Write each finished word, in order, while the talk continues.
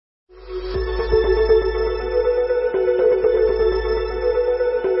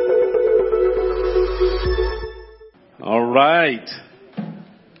right.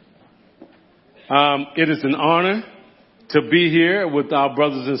 It is an honor to be here with our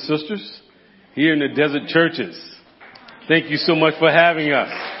brothers and sisters here in the Desert Churches. Thank you so much for having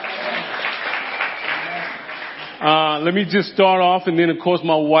us. Let me just start off, and then, of course,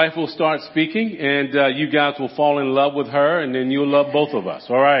 my wife will start speaking, and you guys will fall in love with her, and then you'll love both of us.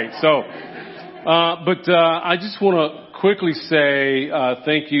 All right. So, I just want to quickly say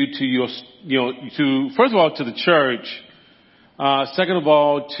thank you to first of all, to the church. Second of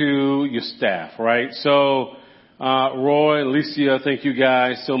all, to your staff, right? So, Roy, Alicia, thank you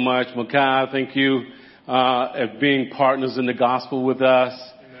guys so much. Makai, thank you for being partners in the gospel with us.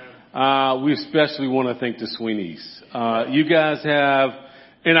 We especially want to thank the Sweeneys. You guys have,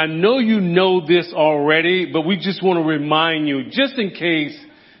 and I know you know this already, but we just want to remind you, just in case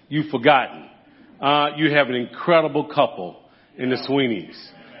you've forgotten, you have an incredible couple in the Sweeneys.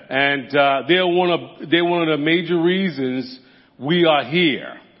 And they're one of the major reasons we are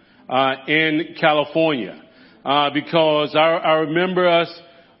here in California. Because I remember us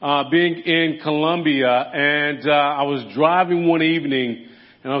being in Colombia, and I was driving one evening,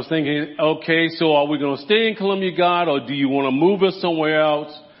 and I was thinking, okay, so are we going to stay in Colombia, God, or do you want to move us somewhere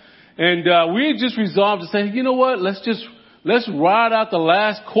else? And we had just resolved to say, you know what, let's ride out the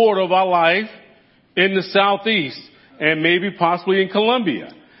last quarter of our life in the Southeast, and maybe possibly in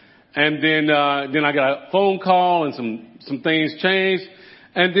Colombia. And then I got a phone call, and some things changed.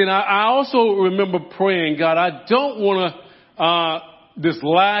 And then I also remember praying, God, I don't want this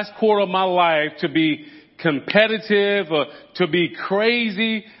last quarter of my life to be competitive or to be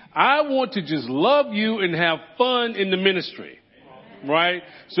crazy. I want to just love you and have fun in the ministry, right?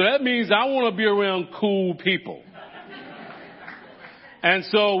 So that means I want to be around cool people. And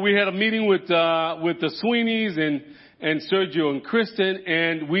so we had a meeting with the Sweeneys and Sergio and Kristen,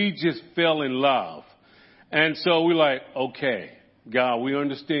 and we just fell in love. And so we're like, okay, God, we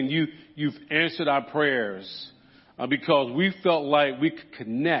understand you've answered our prayers because we felt like we could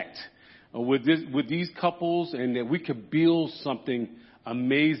connect with these couples, and that we could build something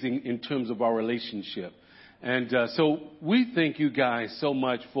amazing in terms of our relationship. And so we thank you guys so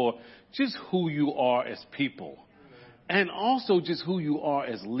much for just who you are as people, and also just who you are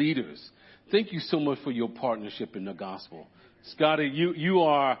as leaders. Thank you so much for your partnership in the gospel. Scotty, you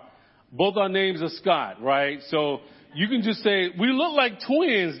are, both our names are Scott, right? So you can just say, we look like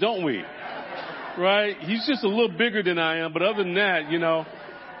twins, don't we? Right? He's just a little bigger than I am, but other than that,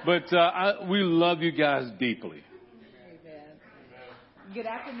 but we love you guys deeply. Amen. Good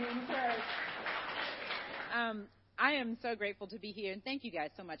afternoon, church. I am so grateful to be here, and thank you guys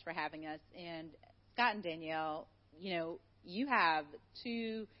so much for having us. And Scott and Danielle, you have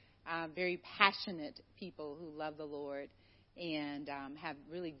two very passionate people who love the Lord and have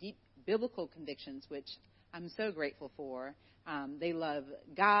really deep biblical convictions, which I'm so grateful for. They love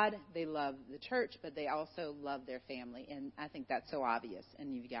God, they love the church, but they also love their family, and I think that's so obvious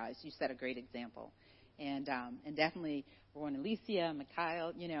in you guys. You set a great example, and definitely Roy and Alicia,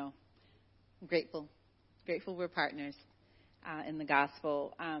 Mikhail, I'm grateful we're partners in the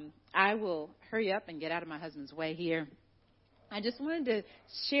gospel. I will hurry up and get out of my husband's way here. I just wanted to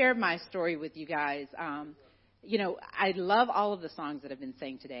share my story with you guys. I love all of the songs that have been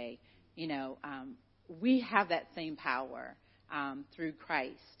sang today. We have that same power through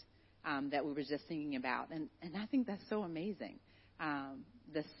Christ that we were just singing about. And I think that's so amazing.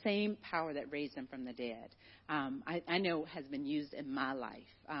 The same power that raised him from the dead, I know has been used in my life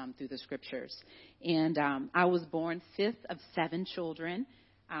through the scriptures. And I was born fifth of 7 children,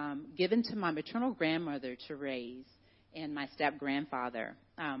 given to my maternal grandmother to raise and my step-grandfather.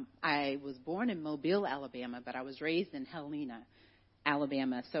 I was born in Mobile, Alabama, but I was raised in Helena,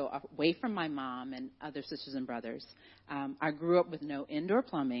 Alabama, so away from my mom and other sisters and brothers. I grew up with no indoor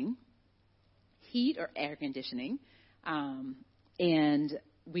plumbing, heat or air conditioning, and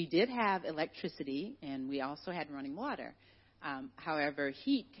we did have electricity, and we also had running water. However,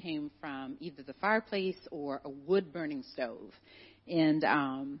 heat came from either the fireplace or a wood-burning stove. And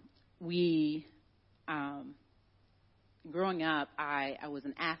growing up, I was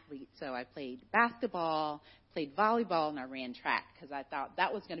an athlete, so I played basketball, played volleyball, and I ran track because I thought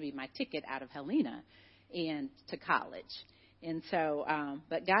that was going to be my ticket out of Helena and to college. And so,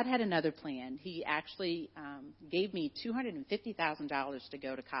 but God had another plan. He actually gave me $250,000 to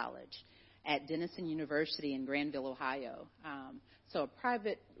go to college at Denison University in Granville, Ohio. So a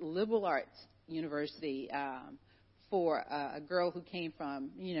private liberal arts university for a girl who came from,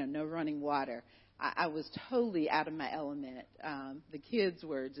 no running water. I was totally out of my element. The kids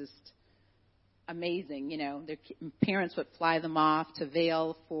were just amazing. Their parents would fly them off to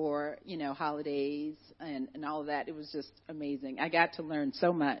Vail for, holidays and all of that. It was just amazing. I got to learn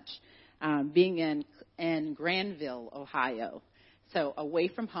so much being in Granville, Ohio. So away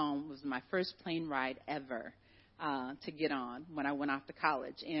from home was my first plane ride ever to get on when I went off to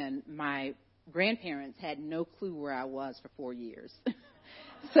college. And my grandparents had no clue where I was for 4 years.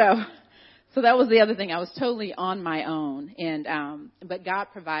 So that was the other thing. I was totally on my own. But God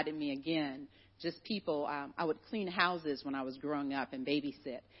provided me again, just people. I would clean houses when I was growing up and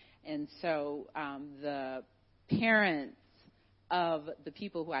babysit. And so the parents of the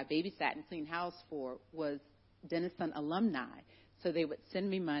people who I babysat and cleaned house for was Denison alumni. So they would send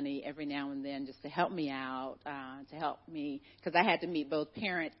me money every now and then just to help me out, because I had to meet both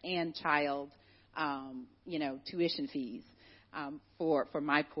parent and child, tuition fees for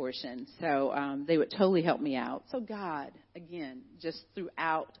my portion. So they would totally help me out. So God, again, just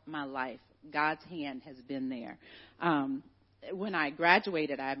throughout my life, God's hand has been there. When I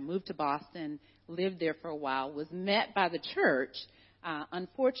graduated, I moved to Boston, lived there for a while, was met by the church.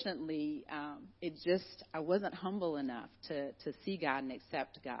 Unfortunately, I wasn't humble enough to see God and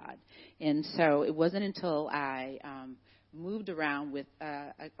accept God. And so it wasn't until I moved around with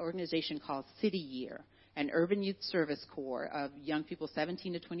an organization called City Year, an urban youth service corps of young people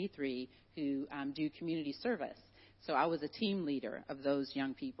 17 to 23 who do community service. So I was a team leader of those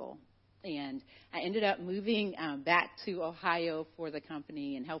young people. And I ended up moving back to Ohio for the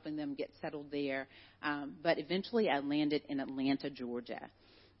company and helping them get settled there. But eventually I landed in Atlanta, Georgia.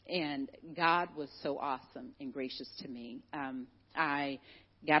 And God was so awesome and gracious to me. I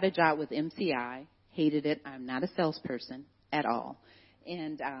got a job with MCI, hated it. I'm not a salesperson at all.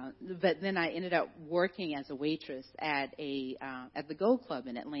 But then I ended up working as a waitress at the Gold Club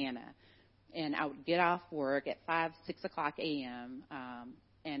in Atlanta. And I would get off work at 5, 6 o'clock a.m.,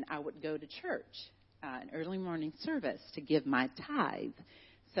 and I would go to church, an early morning service, to give my tithe.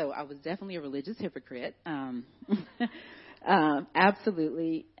 So I was definitely a religious hypocrite,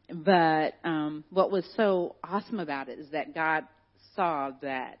 absolutely. But what was so awesome about it is that God saw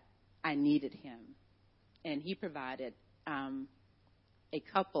that I needed him, and he provided a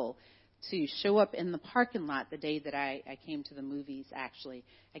couple to show up in the parking lot the day that I came to the movies, actually.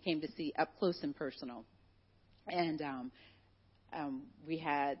 I came to see Up Close and Personal. And we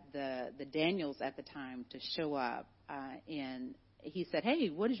had the Daniels at the time to show up, and he said, "Hey,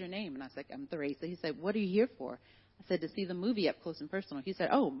 what is your name?" And I was like, "I'm Theresa." He said, "What are you here for?" I said, "To see the movie Up Close and Personal." He said,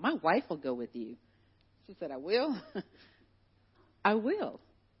 "Oh, my wife will go with you." She said, "I will?" I will.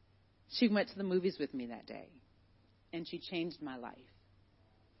 She went to the movies with me that day, and she changed my life.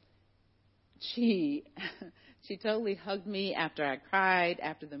 She totally hugged me after I cried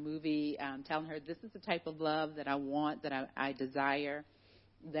after the movie, telling her this is the type of love that I want, that I desire,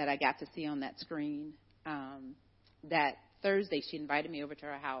 that I got to see on that screen. That Thursday, she invited me over to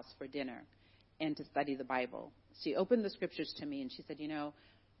her house for dinner and to study the Bible. She opened the scriptures to me, and she said,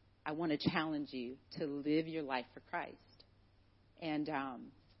 I want to challenge you to live your life for Christ. And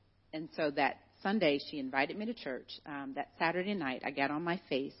so that Sunday, she invited me to church. That Saturday night, I got on my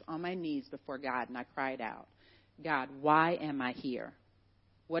face, on my knees before God, and I cried out, "God, why am I here?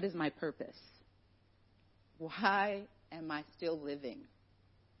 What is my purpose? Why am I still living?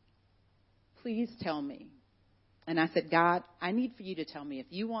 Please tell me." And I said, "God, I need for you to tell me. If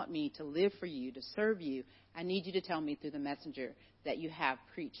you want me to live for you, to serve you, I need you to tell me through the messenger that you have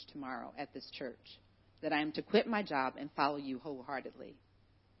preached tomorrow at this church, that I am to quit my job and follow you wholeheartedly."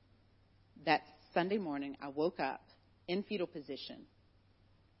 That Sunday morning, I woke up in fetal position,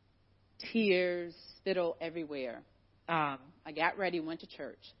 tears, spittle everywhere. I got ready, went to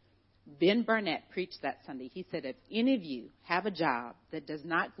church. Ben Barnett preached that Sunday. He said, "If any of you have a job that does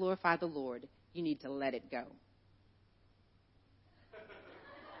not glorify the Lord, you need to let it go."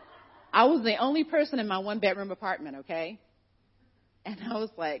 I was the only person in my one-bedroom apartment, okay? And I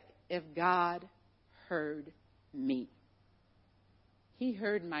was like, if God heard me. He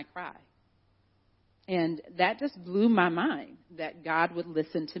heard my cry. And that just blew my mind, that God would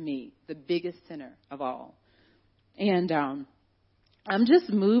listen to me, the biggest sinner of all. And I'm just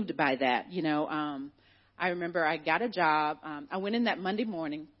moved by that. I remember I got a job. I went in that Monday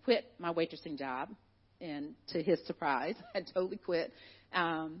morning, quit my waitressing job, and to his surprise, I totally quit.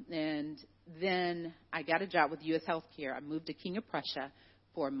 And then I got a job with U.S. Healthcare. I moved to King of Prussia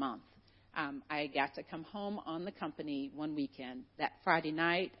for a month. I got to come home on the company one weekend. That Friday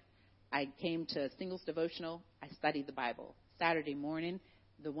night, I came to a singles devotional. I studied the Bible. Saturday morning,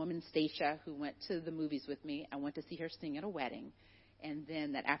 the woman, Stacia, who went to the movies with me, I went to see her sing at a wedding. And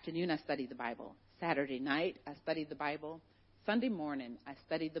then that afternoon, I studied the Bible. Saturday night, I studied the Bible. Sunday morning, I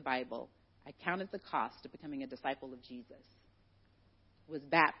studied the Bible. I counted the cost of becoming a disciple of Jesus, was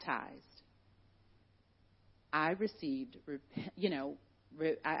baptized. I received,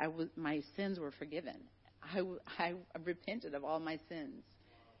 my sins were forgiven. I repented of all my sins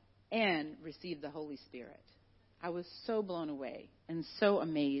and received the Holy Spirit. I was so blown away and so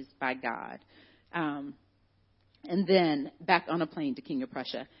amazed by God. And then back on a plane to King of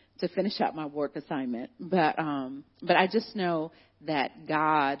Prussia to finish out my work assignment. But I just know that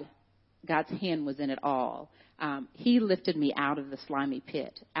God's hand was in it all. He lifted me out of the slimy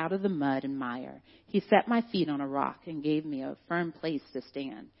pit, out of the mud and mire. He set my feet on a rock and gave me a firm place to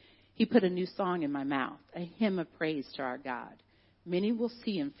stand. He put a new song in my mouth, a hymn of praise to our God. Many will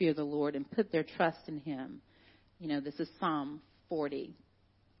see and fear the Lord and put their trust in him. This is Psalm 40.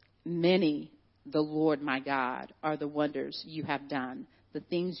 Many, the Lord my God, are the wonders you have done, the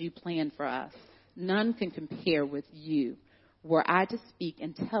things you planned for us. None can compare with you. Were I to speak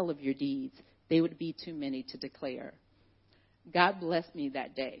and tell of your deeds, they would be too many to declare. God blessed me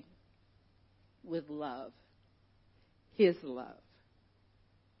that day with love, his love.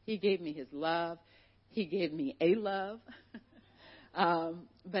 He gave me his love. He gave me a love.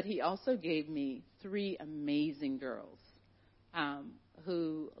 But he also gave me 3 amazing girls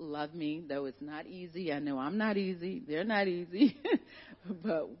who love me, though it's not easy. I know I'm not easy. They're not easy.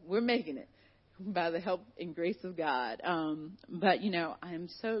 But we're making it by the help and grace of God. But I am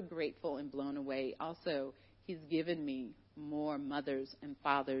so grateful and blown away. Also, he's given me more mothers and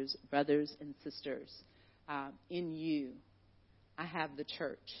fathers, brothers and sisters. In you, I have the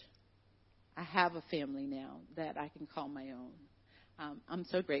church. I have a family now that I can call my own. I'm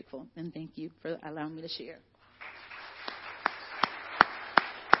so grateful, and thank you for allowing me to share.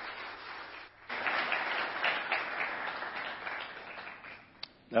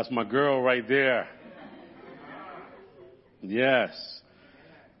 That's my girl right there. Yes.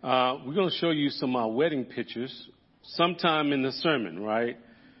 We're going to show you some wedding pictures sometime in the sermon, right?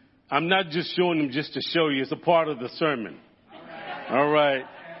 I'm not just showing them just to show you. It's a part of the sermon. All right.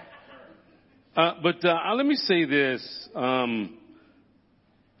 But let me say this.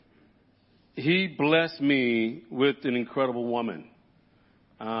 He blessed me with an incredible woman,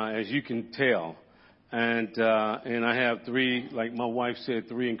 as you can tell. And I have 3, like my wife said,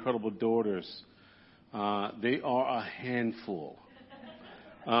 3 incredible daughters. They are a handful.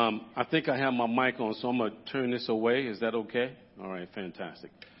 I think I have my mic on, so I'm going to turn this away. Is that okay? All right,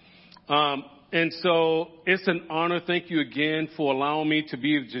 fantastic. And so it's an honor. Thank you again for allowing me to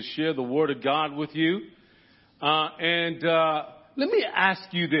be able to share the Word of God with you. And let me ask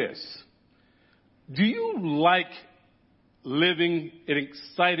you this. Do you like living an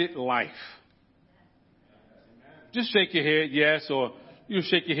excited life? Just shake your head, yes, or you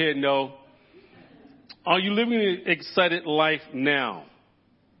shake your head, no. Are you living an excited life now?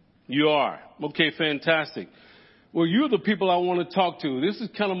 You are. Okay, fantastic. Well, you're the people I want to talk to. This is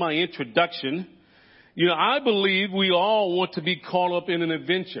kind of my introduction. I believe we all want to be caught up in an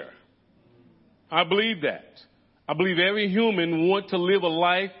adventure. I believe that. I believe every human wants to live a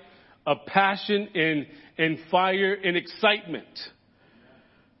life of passion and fire and excitement.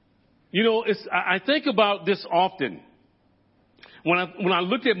 I think about this often. When I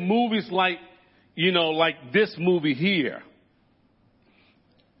look at movies like this movie here.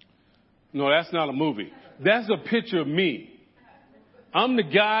 No, that's not a movie. That's a picture of me. I'm the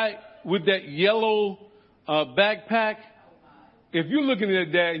guy with that yellow backpack. If you're looking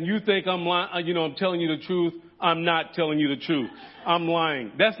at that and you think I'm lying, I'm telling you the truth, I'm not telling you the truth. I'm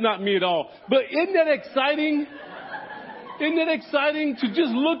lying. That's not me at all. But isn't that exciting? Isn't it exciting to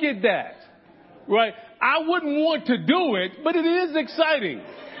just look at that? Right? I wouldn't want to do it, but it is exciting.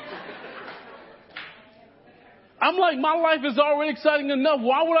 I'm like, my life is already exciting enough.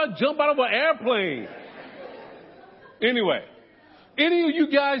 Why would I jump out of an airplane? Anyway, any of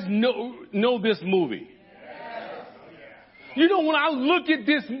you guys know this movie? When I look at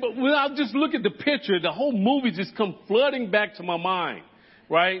this, when I just look at the picture, the whole movie just comes flooding back to my mind,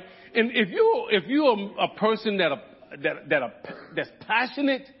 right? And if you're a person that's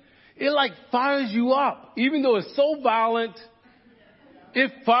passionate, it like fires you up. Even though it's so violent,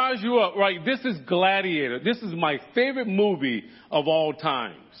 it fires you up, right? This is Gladiator. This is my favorite movie of all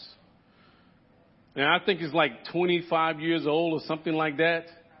times. And I think it's like 25 years old or something like that.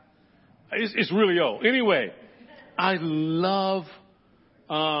 It's really old. Anyway, I love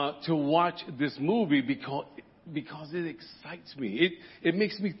to watch this movie because it excites me. It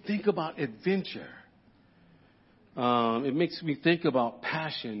makes me think about adventure. It makes me think about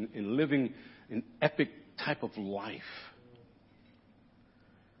passion and living an epic type of life.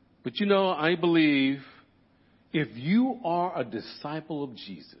 But I believe if you are a disciple of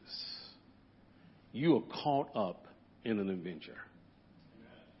Jesus, you are caught up in an adventure.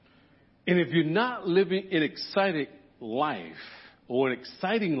 And if you're not living an exciting life or an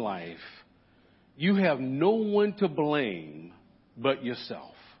exciting life, you have no one to blame but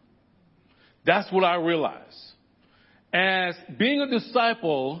yourself. That's what I realize. As being a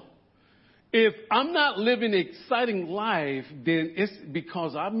disciple, if I'm not living an exciting life, then it's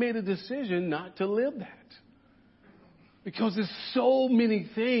because I've made a decision not to live that. Because there's so many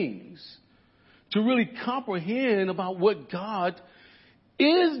things to really comprehend about what God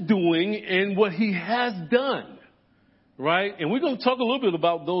is doing and what he has done. Right? And we're going to talk a little bit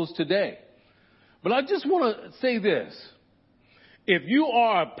about those today. But I just want to say this. If you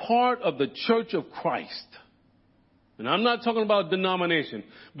are a part of the Church of Christ, and I'm not talking about denomination,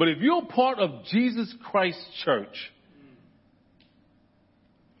 but if you're a part of Jesus Christ Church,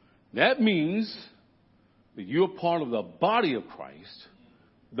 that means that you're part of the body of Christ,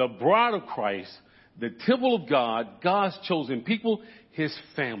 the bride of Christ, the temple of God, God's chosen people, his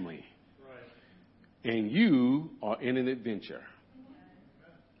family. Right. And you are in an adventure.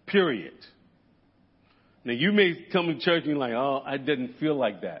 Period. Now, you may come to church and you're like, oh, I didn't feel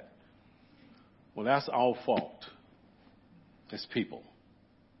like that. Well, that's our fault as people.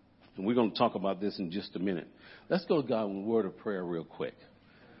 And we're going to talk about this in just a minute. Let's go to God with a word of prayer real quick.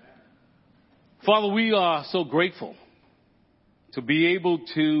 Father, we are so grateful to be able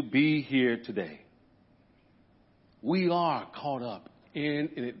to be here today. We are caught up in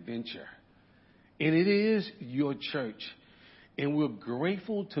an adventure. And it is your church. And we're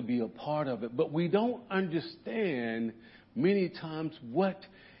grateful to be a part of it. But we don't understand many times what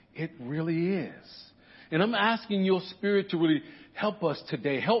it really is. And I'm asking your Spirit to really help us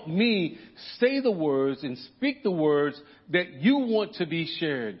today. Help me say the words and speak the words that you want to be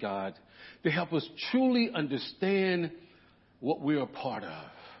shared, God, to help us truly understand what we're a part of.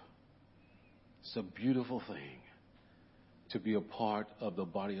 It's a beautiful thing to be a part of the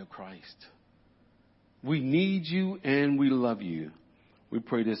body of Christ. We need you and we love you. We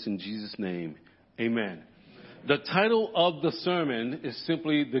pray this in Jesus' name. Amen. The title of the sermon is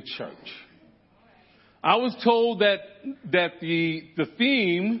simply The Church. I was told that the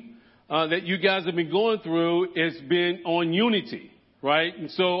theme that you guys have been going through has been on unity, right?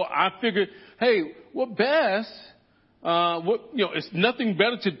 And so I figured, hey, what best? It's nothing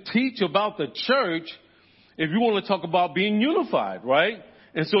better to teach about the church if you want to talk about being unified, right?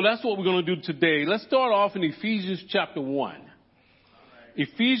 And so that's what we're going to do today. Let's start off in Ephesians chapter 1.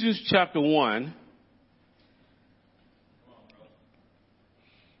 Ephesians chapter 1.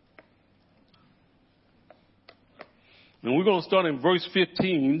 And we're going to start in verse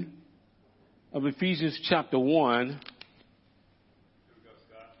 15 of Ephesians chapter 1.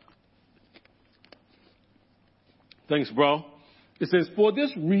 Thanks, bro. It says, for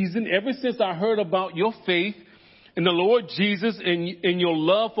this reason, ever since I heard about your faith in the Lord Jesus and your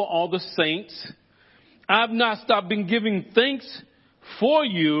love for all the saints, I've not stopped been giving thanks for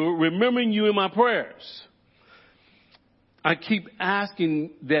you, remembering you in my prayers. I keep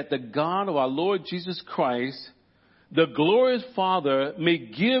asking that the God of our Lord Jesus Christ, the glorious Father, may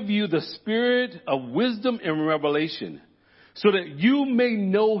give you the spirit of wisdom and revelation so that you may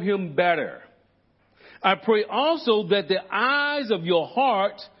know him better. I pray also that the eyes of your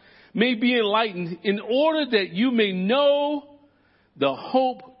heart may be enlightened in order that you may know the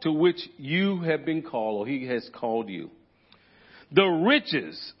hope to which you have been called, or he has called you. The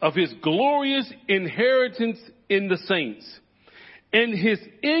riches of his glorious inheritance in the saints and his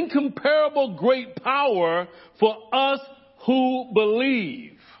incomparable great power for us who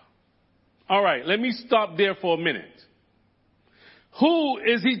believe. All right, let me stop there for a minute. Who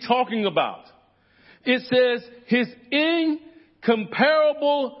is he talking about? It says his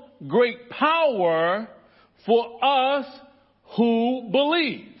incomparable great power for us who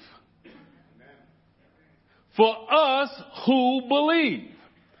believe. For us who believe.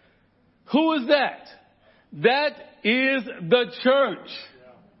 Who is that? That is the church.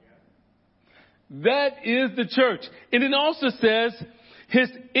 That is the church. And it also says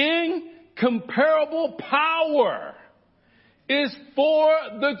his incomparable power is for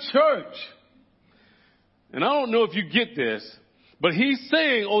the church. And I don't know if you get this, but he's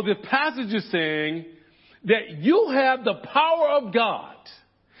saying, or the passage is saying, that you have the power of God,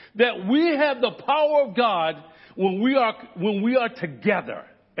 that we have the power of God when we are together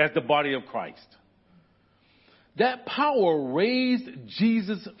as the body of Christ. That power raised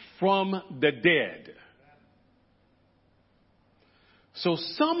Jesus from the dead. So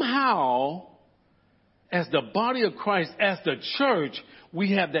somehow, as the body of Christ, as the church,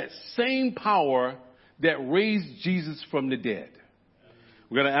 we have that same power that raised Jesus from the dead.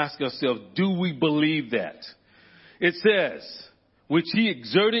 We're going to ask ourselves, do we believe that? It says, which he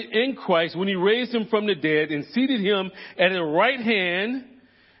exerted in Christ when he raised him from the dead and seated him at his right hand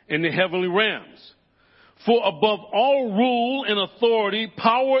in the heavenly realms. For above all rule and authority,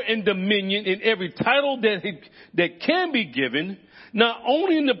 power and dominion, in every title that can be given, not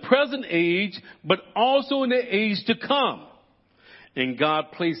only in the present age, but also in the age to come. And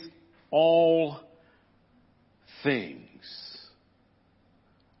God placed all things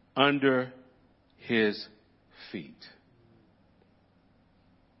under his feet.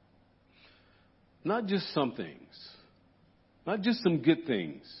 Not just some things, not just some good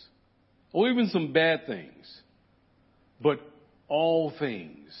things, or even some bad things, but all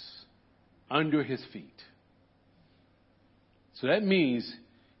things under his feet. So that means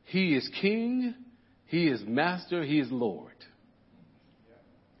he is king, he is master, he is Lord.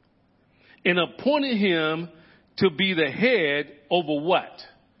 And appointed him to be the head over what?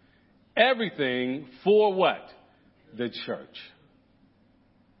 Everything for what? The church.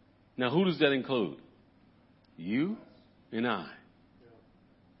 Now, who does that include? You and I.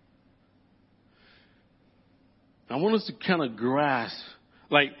 I want us to kind of grasp,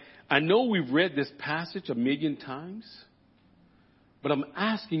 like, I know we've read this passage 1,000,000 times, but I'm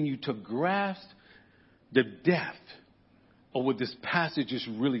asking you to grasp the depth of what this passage is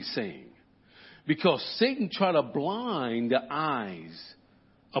really saying. Because Satan tried to blind the eyes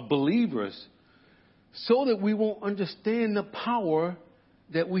of believers so that we won't understand the power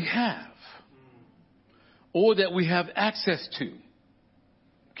that we have or that we have access to.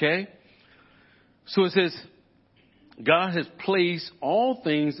 Okay? So it says, God has placed all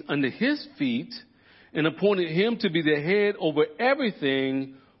things under his feet and appointed him to be the head over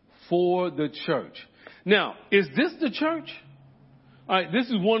everything for the church. Now, is this the church? All right, this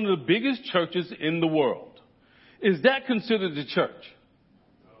is one of the biggest churches in the world. Is that considered the church?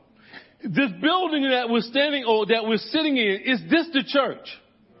 This building that we're standing or that we're sitting in, is this the church?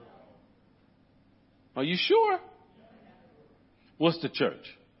 Are you sure? What's the church?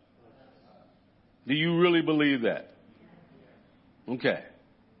 Do you really believe that? Okay.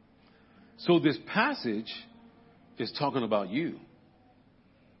 So this passage is talking about you.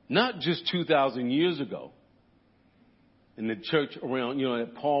 Not just 2,000 years ago in the church around,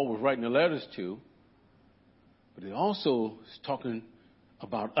 that Paul was writing the letters to, but it also is talking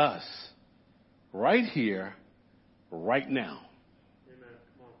about us right here, right now. Amen.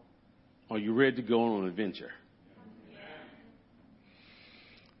 Come on. Are you ready to go on an adventure? Yeah.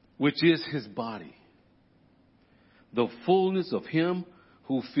 Which is his body. The fullness of him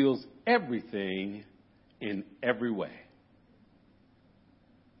who fills everything in every way.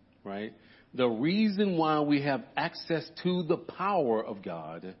 Right? The reason why we have access to the power of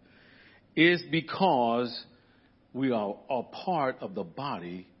God is because we are a part of the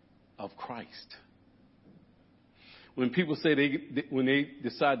body of Christ. When people say when they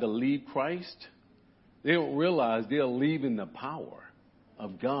decide to leave Christ, they don't realize they're leaving the power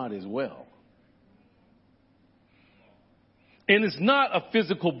of God as well. And it's not a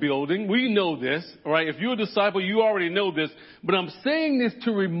physical building. We know this, right? If you're a disciple, you already know this. But I'm saying this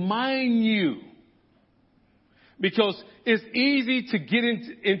to remind you. Because it's easy to get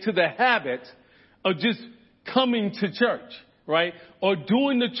into the habit of just coming to church, right? Or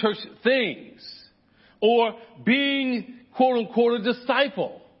doing the church things. Or being, quote unquote, a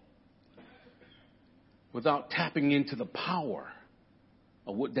disciple. Without tapping into the power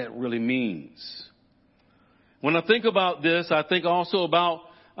of what that really means. When I think about this, I think also about,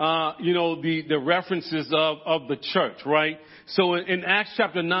 the references of the church, right? So in Acts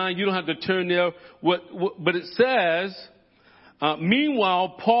chapter 9, you don't have to turn there, but it says, meanwhile,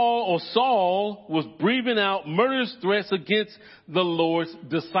 Paul or Saul was breathing out murderous threats against the Lord's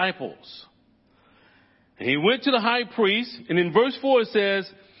disciples. And he went to the high priest, and in verse 4 it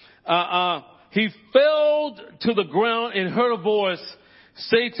says, he fell to the ground and heard a voice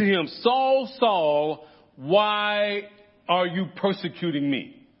say to him, Saul, Saul, why are you persecuting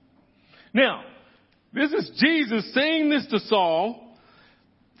me? Now, this is Jesus saying this to Saul,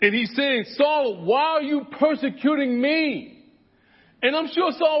 and he's saying, Saul, why are you persecuting me? And I'm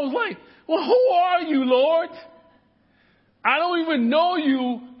sure Saul was like, well, who are you, Lord? I don't even know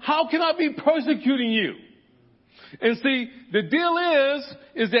you. How can I be persecuting you? And see, the deal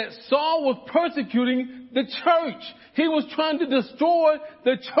is that Saul was persecuting the church. He was trying to destroy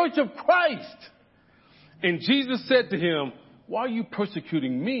the church of Christ. And Jesus said to him, why are you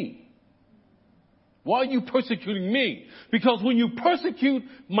persecuting me? Why are you persecuting me? Because when you persecute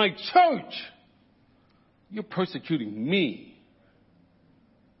my church, you're persecuting me.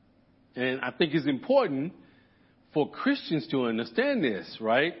 And I think it's important for Christians to understand this,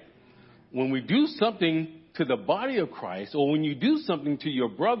 right? When we do something to the body of Christ, or when you do something to your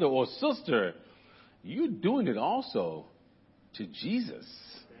brother or sister, you're doing it also to Jesus.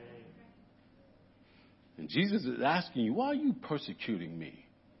 And Jesus is asking you, why are you persecuting me?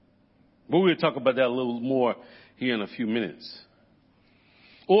 But we'll talk about that a little more here in a few minutes.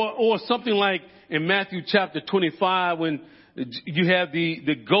 Or something like in Matthew chapter 25, when you have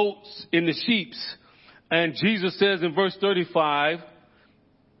the goats and the sheep, and Jesus says in verse 35,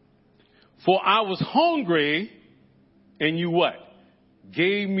 for I was hungry, and you what?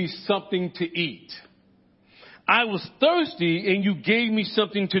 Gave me something to eat. I was thirsty, and you gave me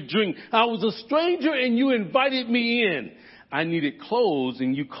something to drink. I was a stranger, and you invited me in. I needed clothes,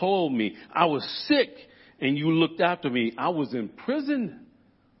 and you clothed me. I was sick, and you looked after me. I was in prison,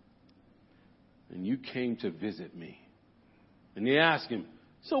 and you came to visit me. And they asked him,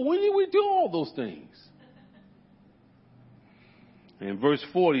 so when did we do all those things? And in verse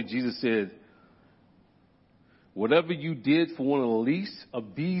 40, Jesus said, whatever you did for one of the least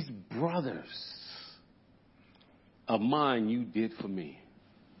of these brothers of mine, you did for me.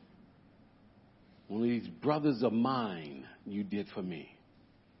 One of these brothers of mine, you did for me.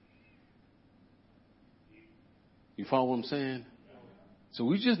 You follow what I'm saying? So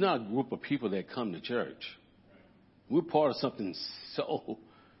we're just not a group of people that come to church. We're part of something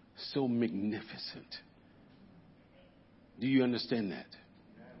so magnificent. Do you understand that?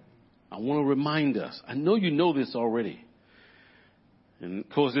 I want to remind us. I know you know this already. And of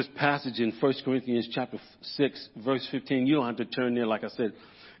course, this passage in 1 Corinthians chapter 6, verse 15, you don't have to turn there like I said.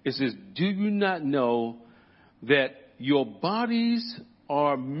 It says, do you not know that your bodies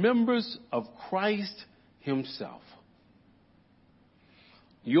are members of Christ himself?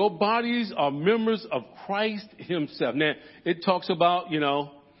 Your bodies are members of Christ himself. Now, it talks about,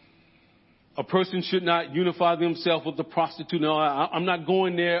 a person should not unify themselves with the prostitute. No, I'm not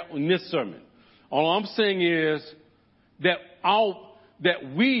going there in this sermon. All I'm saying is that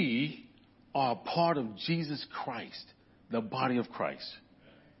we are a part of Jesus Christ, the body of Christ.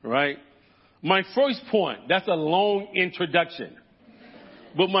 Right? My first point, that's a long introduction.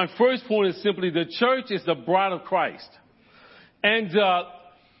 But my first point is simply the church is the bride of Christ. And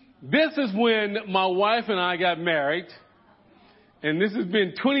this is when my wife and I got married. And this has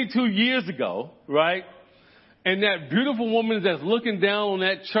been 22 years ago, right? And that beautiful woman that's looking down on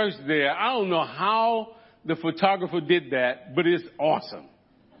that church there, I don't know how the photographer did that, but it's awesome.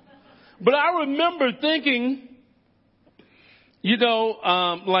 But I remember thinking,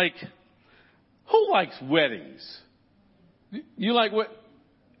 like, who likes weddings? You like what?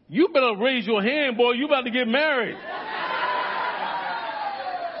 You better raise your hand, boy. You about to get married.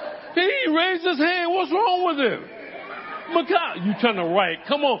 He raised his hand. What's wrong with him? Makai, you trying to write.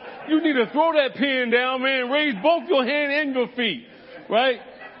 Come on. You need to throw that pen down, man. Raise both your hand and your feet. Right?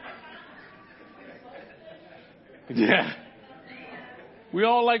 Yeah. We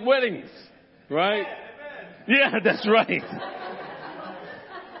all like weddings. Right? Yeah, that's right.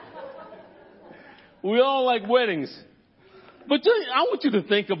 We all like weddings. But I want you to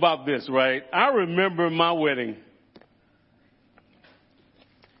think about this, right? I remember my wedding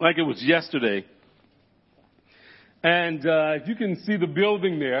like it was yesterday. And if you can see the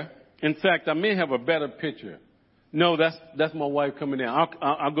building there, in fact, I may have a better picture. No, that's my wife coming in.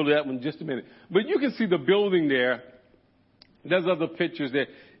 I'll go to that one in just a minute. But you can see the building there. There's other pictures there.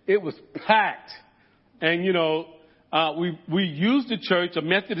 It was packed. And, we used the church, a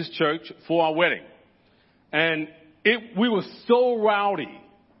Methodist church, for our wedding. And we were so rowdy.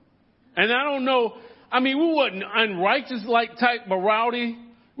 And I don't know, we wasn't unrighteous like type of rowdy.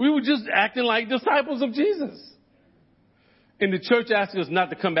 We were just acting like disciples of Jesus. And the church asked us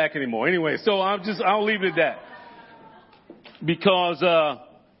not to come back anymore. Anyway, so I'll leave it at that. Because,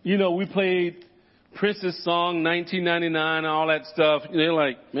 we played Prince's song, 1999, all that stuff. They're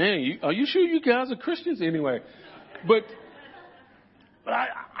like, man, are you sure you guys are Christians? Anyway. But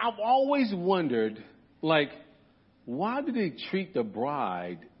I've always wondered, like, why do they treat the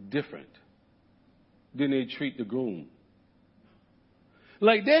bride different than they treat the groom?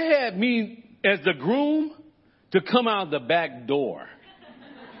 Like, they had me as the groom to come out the back door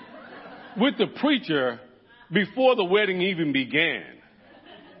with the preacher before the wedding even began.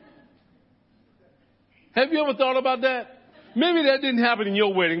 Have you ever thought about that? Maybe that didn't happen in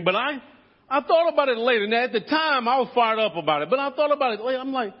your wedding, but I thought about it later. And at the time, I was fired up about it. But I thought about it later.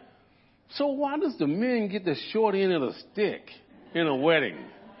 I'm like, so why does the men get the short end of the stick in a wedding?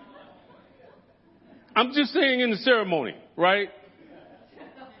 I'm just saying in the ceremony, right?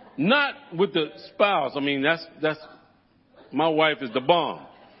 Not with the spouse. That's my wife is the bomb.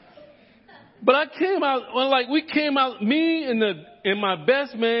 But I came out, well, like we came out, me and my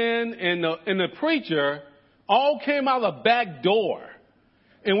best man and the preacher all came out the back door.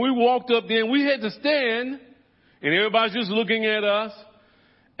 And we walked up there and we had to stand and everybody's just looking at us.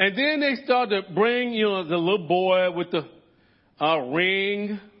 And then they started to bring, the little boy with the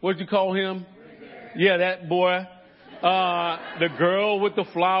ring. What'd you call him? Yeah, that boy. The girl with the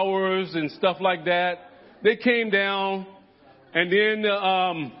flowers and stuff like that. They came down and then,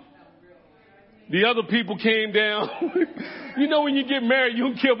 the other people came down. When you get married, you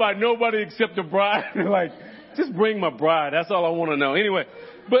don't care about nobody except the bride. They're like, just bring my bride. That's all I want to know. Anyway,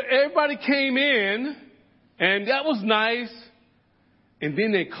 but everybody came in and that was nice. And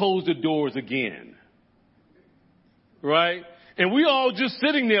then they closed the doors again. Right? And we all just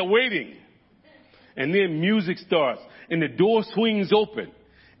sitting there waiting. And then music starts and the door swings open.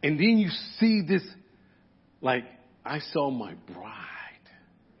 And then you see this, like, I saw my bride.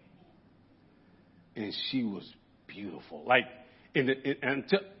 And she was beautiful. Like, the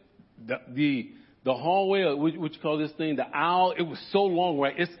hallway, what you call this thing, the aisle, it was so long,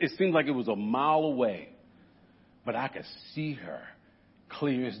 right? It seemed like it was a mile away. But I could see her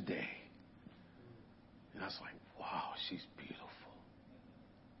clear as day. And I was like, wow, she's beautiful.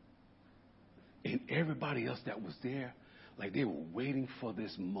 And everybody else that was there, like they were waiting for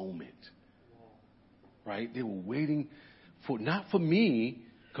this moment. Right? They were waiting not for me,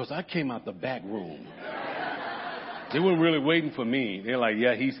 because I came out the back room. They weren't really waiting for me. They're like,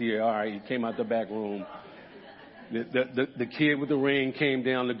 yeah, he's here. All right, he came out the back room. The kid with the ring came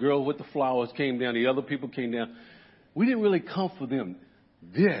down. The girl with the flowers came down. The other people came down. We didn't really come for them.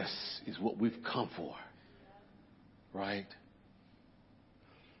 This is what we've come for. Right?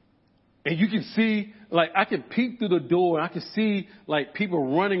 And you can see, like, I can peek through the door. I can see, like,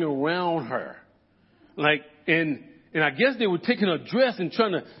 people running around her. Like, and I guess they were taking her dress and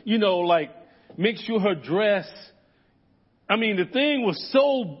trying to, make sure her dress. I mean, the thing was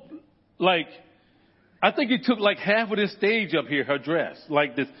so, like, I think it took like half of this stage up here, her dress.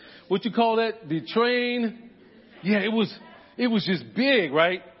 Like this, what you call that? The train? Yeah, it was just big,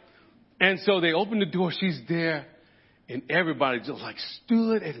 right? And so they opened the door, she's there, and everybody just like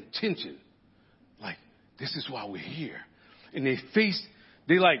stood at attention. Like, this is why we're here. And they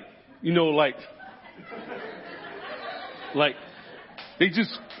they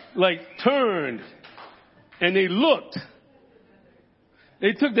just turned and they looked.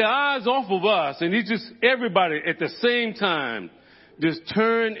 They took their eyes off of us and everybody at the same time just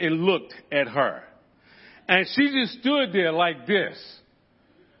turned and looked at her. And she just stood there like this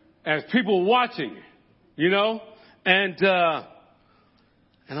as people watching, and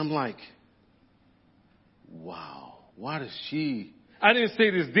I'm like, wow, why does I didn't say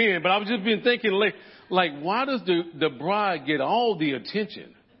this then, but I've just been thinking like, why does the bride get all the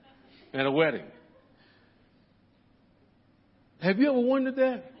attention at a wedding? Have you ever wondered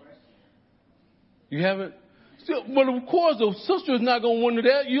that? You haven't? But of course, the sister is not going to wonder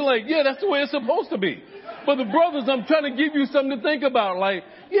that. You're like, yeah, that's the way it's supposed to be. But the brothers, I'm trying to give you something to think about. Like,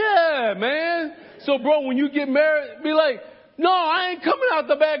 yeah, man. So, bro, when you get married, be like, no, I ain't coming out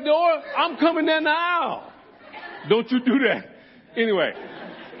the back door. I'm coming down the aisle. Don't you do that. Anyway.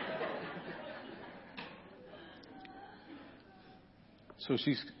 So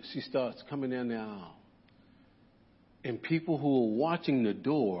she starts coming down the aisle. And people who are watching the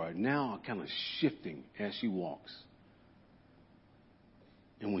door now are kind of shifting as she walks.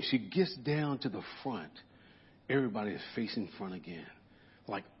 And when she gets down to the front, everybody is facing front again.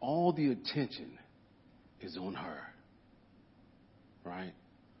 Like all the attention is on her. Right?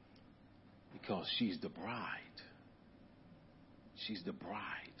 Because she's the bride. She's the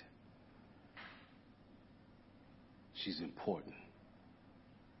bride. She's important.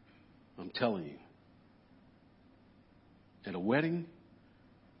 I'm telling you. At a wedding,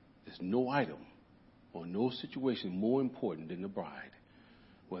 there's no item or no situation more important than the bride.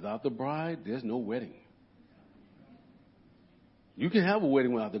 Without the bride, there's no wedding. You can have a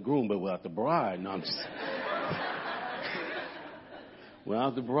wedding without the groom, but without the bride, no, I'm just...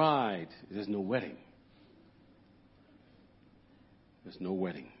 Without the bride, there's no wedding. There's no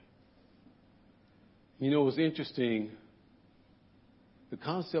wedding. You know, it's interesting. The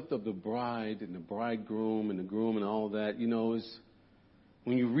concept of the bride and the bridegroom and the groom and all that, is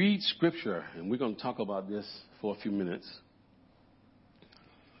when you read Scripture, and we're going to talk about this for a few minutes,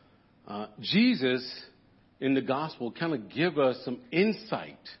 Jesus in the gospel kind of give us some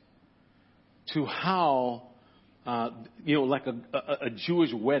insight to how, like a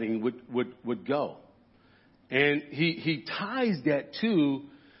Jewish wedding would go. And he ties that to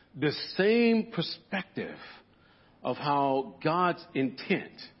the same perspective of how God's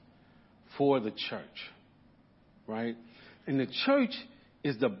intent for the church, right? And the church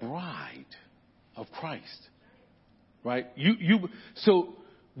is the bride of Christ, right? So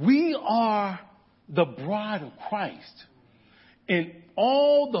we are the bride of Christ, and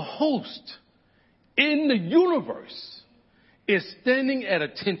all the host in the universe is standing at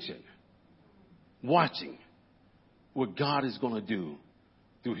attention, watching what God is going to do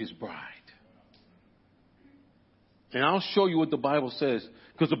through his bride. And I'll show you what the Bible says,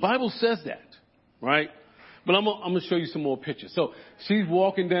 because the Bible says that, right? But I'm going to show you some more pictures. So she's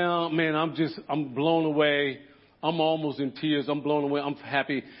walking down. Man, I'm blown away. I'm almost in tears. I'm blown away. I'm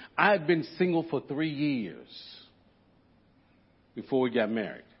happy. I had been single for 3 years before we got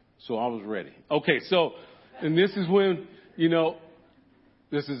married. So I was ready. Okay, so, and this is when,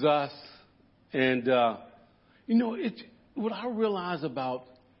 this is us. And, what I realize about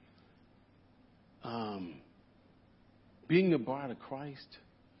being the bride of Christ,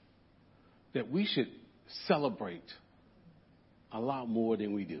 that we should celebrate a lot more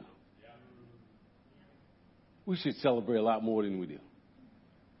than we do. We should celebrate a lot more than we do.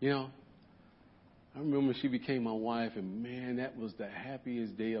 I remember she became my wife, and man, that was the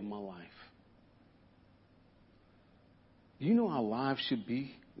happiest day of my life. You know our lives should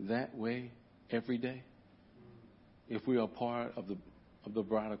be that way every day? If we are part of the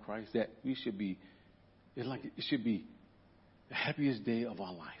bride of Christ, that we should be, it should be the happiest day of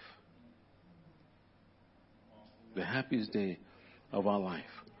our life. The happiest day of our life.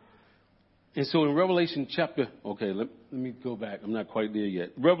 And so in Revelation chapter, let me go back. I'm not quite there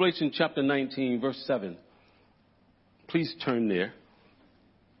yet. Revelation chapter 19, verse 7. Please turn there.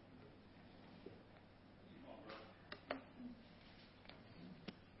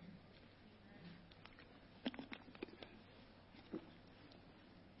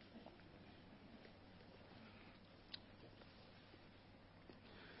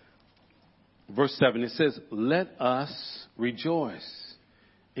 Verse 7, it says, "Let us rejoice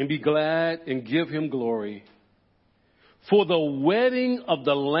and be glad and give him glory. For the wedding of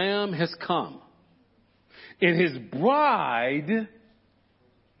the Lamb has come, and his bride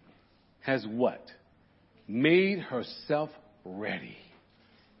has" what? Made herself ready.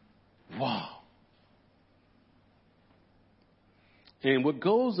 Wow. And what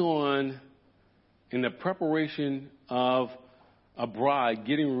goes on in the preparation of a bride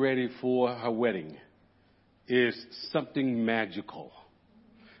getting ready for her wedding is something magical.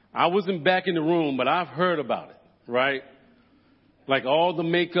 I wasn't back in the room, but I've heard about it, right? Like all the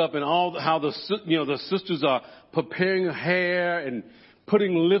makeup and how the sisters are preparing her hair and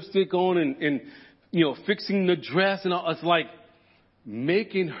putting lipstick on and fixing the dress and all. It's like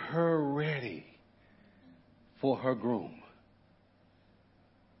making her ready for her groom.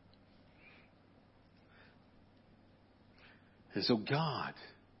 And so God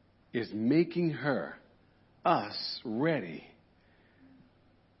is making us ready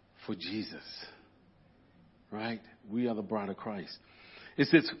for Jesus, right? We are the bride of Christ. It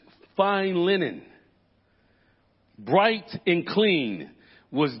says fine linen, bright and clean,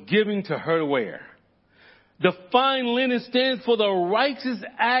 was given to her to wear. The fine linen stands for the righteous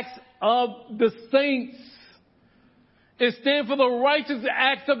acts of the saints. It stands for the righteous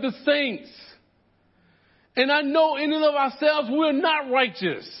acts of the saints. And I know in and of ourselves, we're not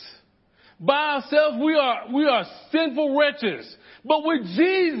righteous. By ourselves, we are sinful wretches. But with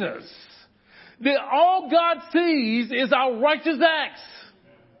Jesus, all God sees is our righteous acts.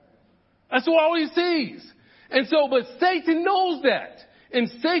 That's all he sees. And so, but Satan knows that. And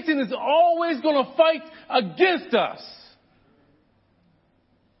Satan is always going to fight against us.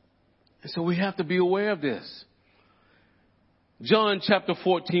 And so we have to be aware of this. John chapter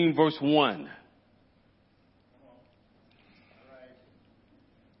 14, verse 1.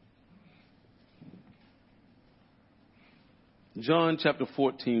 John chapter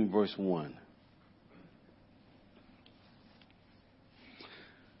 14, verse 1.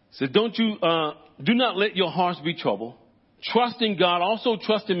 So do not let your hearts be troubled. Trust in God, also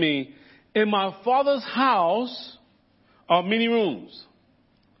trust in me. In my Father's house are many rooms.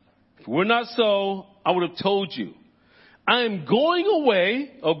 If it were not so, I would have told you. I am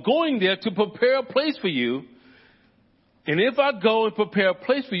going there to prepare a place for you. And if I go and prepare a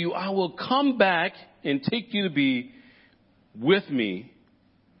place for you, I will come back and take you to be with me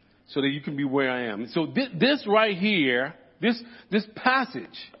so that you can be where I am. So this right here, this passage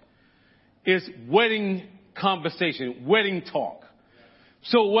is wedding conversation, wedding talk.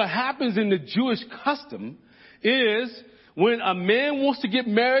 So what happens in the Jewish custom is when a man wants to get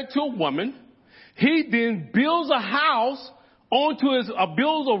married to a woman, he then builds a house builds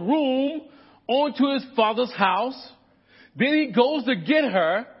a room onto his father's house. Then he goes to get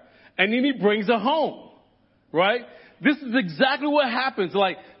her, and then he brings her home, right? This is exactly what happens.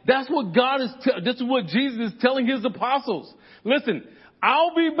 Like, that's what this is what Jesus is telling his apostles. Listen,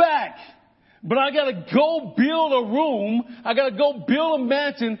 I'll be back, but I gotta go build a room. I gotta go build a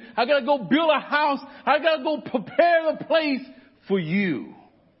mansion. I gotta go build a house. I gotta go prepare the place for you.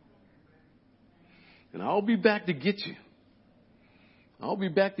 And I'll be back to get you. I'll be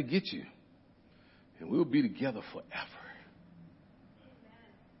back to get you. And we'll be together forever.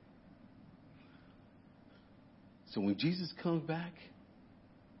 So when Jesus comes back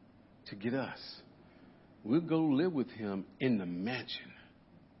to get us, we'll go live with him in the mansion.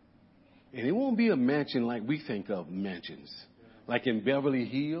 And it won't be a mansion like we think of mansions, like in Beverly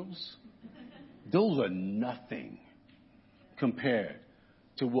Hills. Those are nothing compared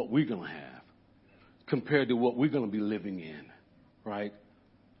to what we're going to have, compared to what we're going to be living in, right?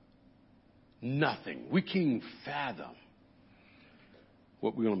 Nothing. We can't even fathom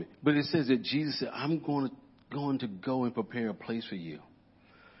what we're going to be. But it says that Jesus said, I'm going to go and prepare a place for you.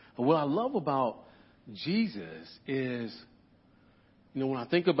 And what I love about Jesus is, when I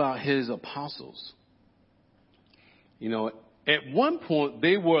think about his apostles, at one point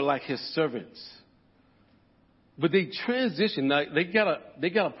they were like his servants, but they transitioned. Like they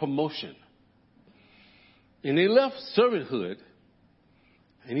got a promotion, and they left servanthood.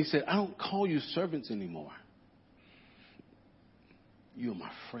 And he said, I don't call you servants anymore. You're my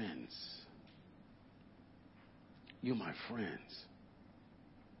friends. You're my friends.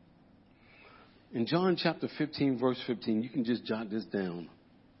 In John chapter 15, verse 15, you can just jot this down.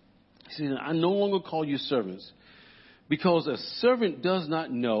 He said, I no longer call you servants because a servant does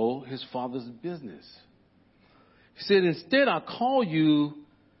not know his father's business. He said, instead, I call you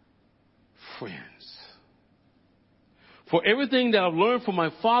friends. For everything that I've learned from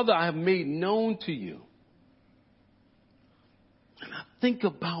my Father, I have made known to you. And I think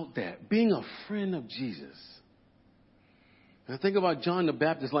about that, being a friend of Jesus. And I think about John the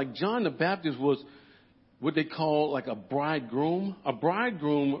Baptist. Like John the Baptist was what they call like a bridegroom. A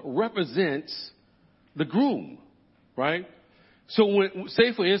bridegroom represents the groom, right? So when,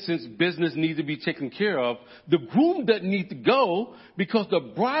 say for instance, business needs to be taken care of, the groom doesn't need to go because the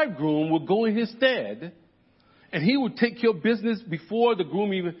bridegroom will go in his stead. And he would take care of business before the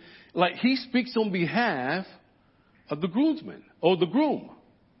groom even, like he speaks on behalf of the groomsman or the groom.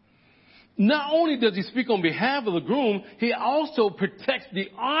 Not only does he speak on behalf of the groom, he also protects the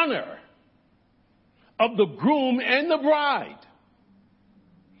honor of the groom and the bride.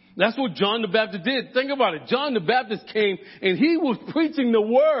 That's what John the Baptist did. Think about it. John the Baptist came and he was preaching the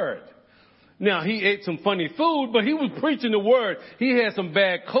word. Now, he ate some funny food, but he was preaching the word. He had some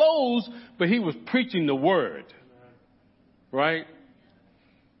bad clothes, but he was preaching the word. Right?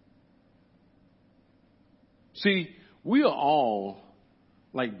 See, we are all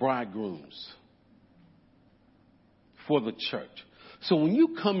like bridegrooms for the church. So when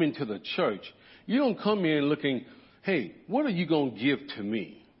you come into the church, you don't come in looking, hey, what are you going to give to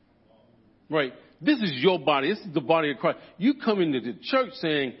me? Right? This is your body. This is the body of Christ. You come into the church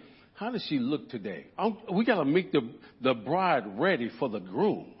saying, how does she look today? We got to make the bride ready for the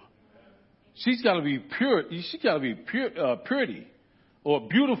groom. She's got to be pure. She's got to be purity or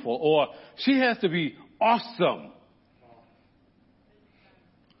beautiful, or she has to be awesome.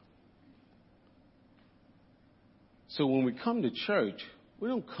 So when we come to church, we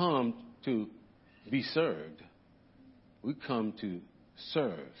don't come to be served. We come to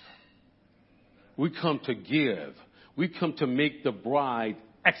serve. We come to give. We come to make the bride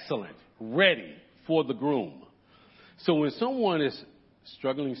excellent, ready for the groom. So when someone is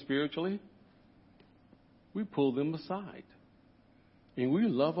struggling spiritually, we pull them aside and we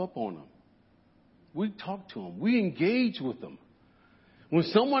love up on them. We talk to them. We engage with them. When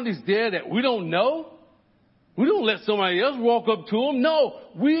somebody's there that we don't know, we don't let somebody else walk up to them. No,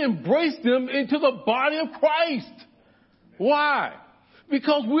 we embrace them into the body of Christ. Why?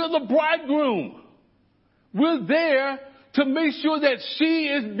 Because we're the bridegroom. We're there to make sure that she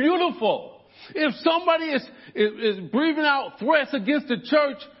is beautiful. If somebody is breathing out threats against the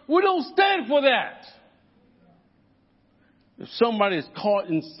church, we don't stand for that. If somebody is caught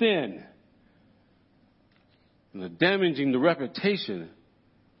in sin and they're damaging the reputation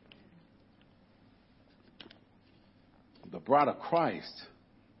of the bride of Christ,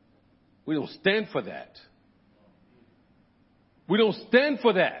 we don't stand for that. We don't stand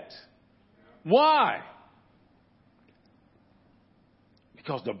for that. Why?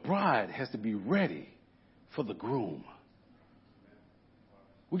 Because the bride has to be ready for the groom.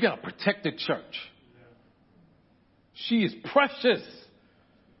 We got to protect the church. She is precious.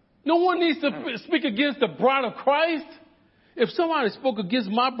 No one needs to speak against the bride of Christ. If somebody spoke against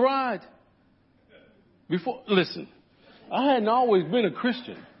my bride, listen, I hadn't always been a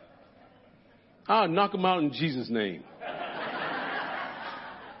Christian. I'd knock them out in Jesus' name.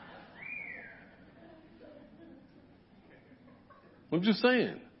 I'm just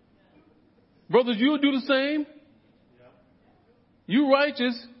saying. Brothers, you'll do the same. You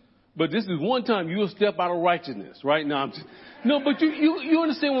righteous, but this is one time you'll step out of righteousness. Right now, but you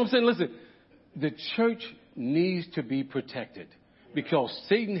understand what I'm saying? Listen, the church needs to be protected because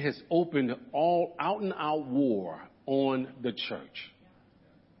Satan has opened all out and out war on the church.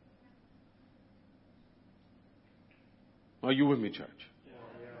 Are you with me, church?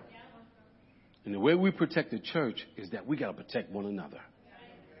 And the way we protect the church is that we got to protect one another.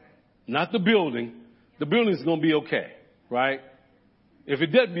 Not the building. The building is going to be okay, right? If it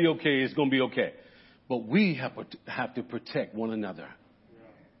doesn't be okay, it's going to be okay. But we have to protect one another.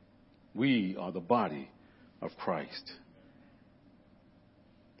 We are the body of Christ.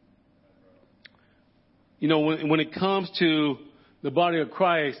 You know, when it comes to the body of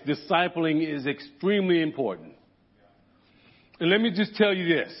Christ, discipling is extremely important. And let me just tell you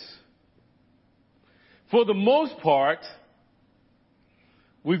this. For the most part,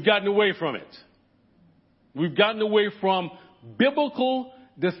 we've gotten away from it. We've gotten away from biblical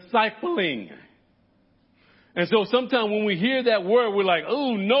discipling. And so sometimes when we hear that word, we're like,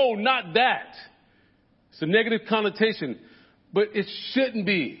 oh, no, not that. It's a negative connotation, but it shouldn't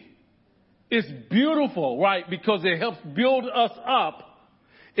be. It's beautiful, right? Because it helps build us up.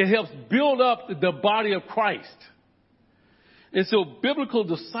 It helps build up the body of Christ. And so biblical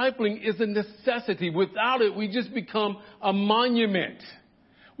discipling is a necessity. Without it, we just become a monument.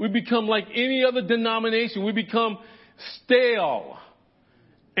 We become like any other denomination. We become stale.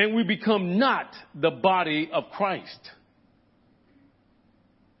 And we become not the body of Christ.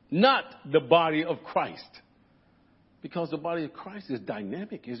 Not the body of Christ. Because the body of Christ is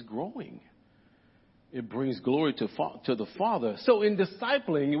dynamic, is growing. It brings glory to the Father. So in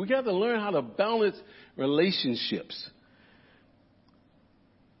discipling, we got to learn how to balance relationships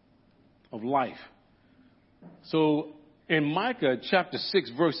of life. So in Micah chapter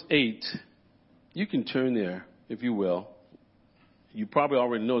 6 verse 8, you can turn there if you will. You probably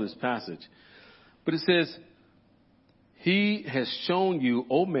already know this passage. But it says, He has shown you,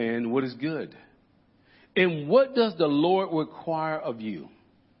 O man, what is good. And what does the Lord require of you?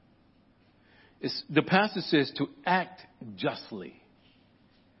 The passage says to act justly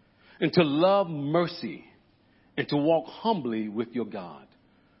and to love mercy and to walk humbly with your God.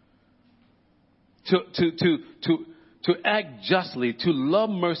 To act justly, to love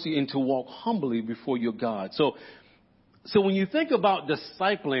mercy, and to walk humbly before your God. So when you think about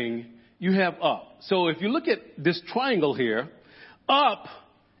discipling, you have up. So if you look at this triangle here, up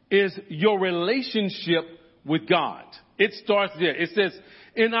is your relationship with God. It starts there. It says,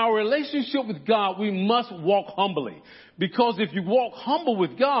 in our relationship with God, we must walk humbly. Because if you walk humble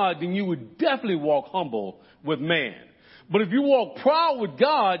with God, then you would definitely walk humble with man. But if you walk proud with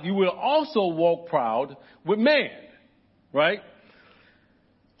God, you will also walk proud with man. Right?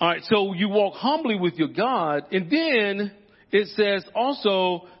 All right, so you walk humbly with your God. And then it says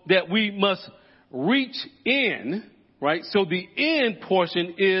also that we must reach in, right? So the in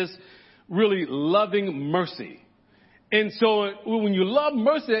portion is really loving mercy. And so when you love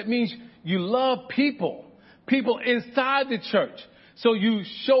mercy, that means you love people inside the church. So you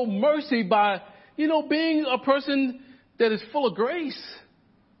show mercy by, being a person that is full of grace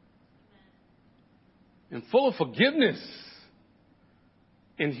and full of forgiveness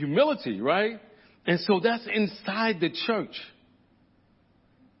and humility, right? And so that's inside the church.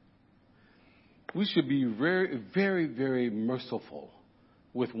 We should be very, very, very merciful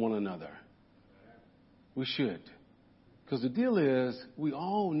with one another. We should. Because the deal is, we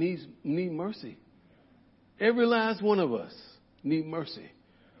all need mercy. Every last one of us need mercy.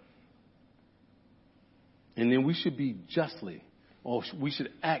 And then we should be justly, or we should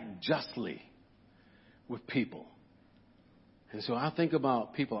act justly with people. And so I think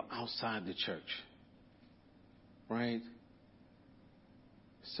about people outside the church, right?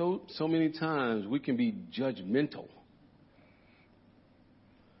 So many times we can be judgmental.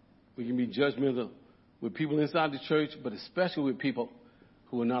 We can be judgmental with people inside the church, but especially with people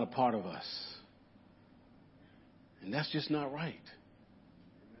who are not a part of us. And that's just not right.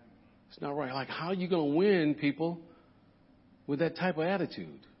 It's not right. Like, how are you going to win people with that type of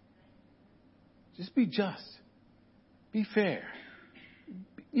attitude? Just be just. Be fair.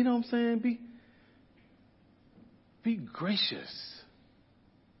 You know what I'm saying? Be gracious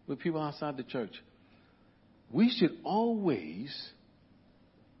with people outside the church. We should always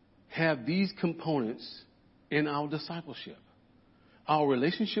have these components in our discipleship. Our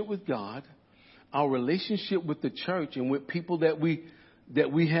relationship with God, our relationship with the church and with people that we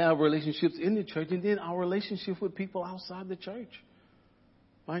have relationships in the church, and then our relationship with people outside the church.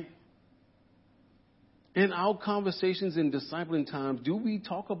 Right? In our conversations in discipling times, do we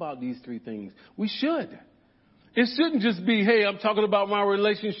talk about these three things? We should. It shouldn't just be, hey, I'm talking about my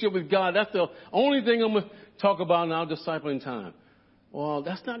relationship with God. That's the only thing I'm going to talk about in our discipling time. Well,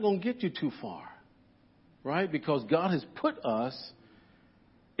 that's not going to get you too far, right? Because God has put us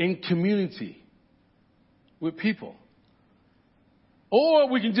in community with people. Or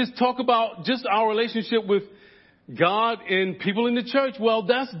we can just talk about just our relationship with God and people in the church. Well,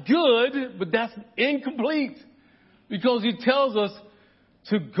 that's good, but that's incomplete because he tells us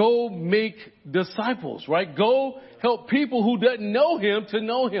to go make disciples, right? Go help people who don't know him to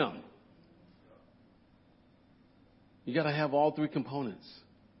know him. You got to have all three components.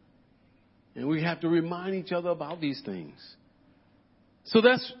 And we have to remind each other about these things. So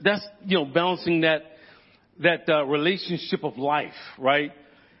that's balancing that relationship of life, right?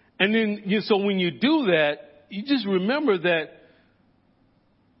 And then, so when you do that, you just remember that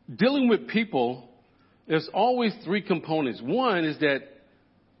dealing with people, there's always three components. One is that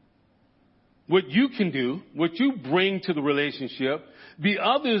what you can do, what you bring to the relationship. The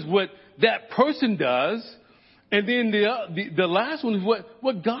other is what that person does. And then the last one is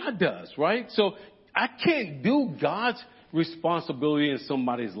what God does, right? So I can't do God's responsibility in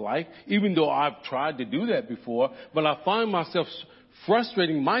somebody's life, even though I've tried to do that before. But I find myself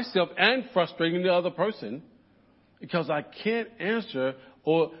frustrating myself and frustrating the other person because I can't answer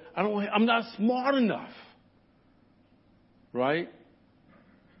or I'm not smart enough, right?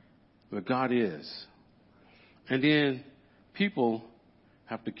 But God is. And then people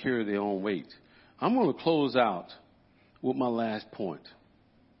have to carry their own weight. I'm going to close out with my last point.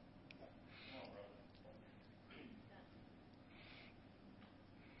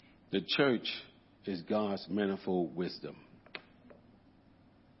 The church is God's manifold wisdom.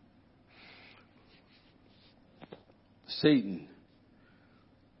 Satan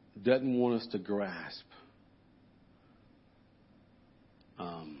doesn't want us to grasp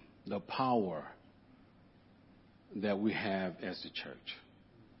the power that we have as the church.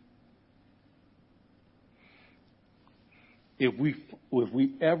 If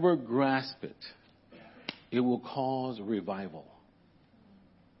we ever grasp it, it will cause revival.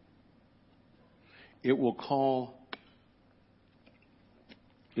 It will call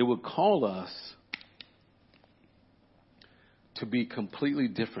us to be completely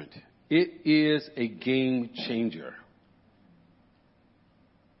different. It is a game changer.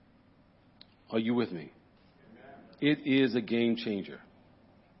 Are you with me? It is a game changer.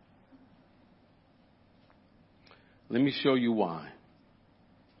 Let me show you why.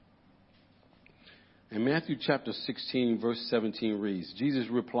 In Matthew chapter 16, verse 17 reads, Jesus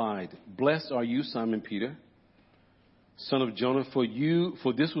replied, "Blessed are you, Simon Peter, son of Jonah, for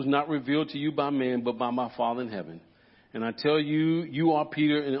this was not revealed to you by man, but by my Father in heaven. And I tell you, you are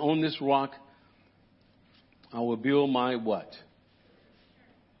Peter, and on this rock I will build my" what?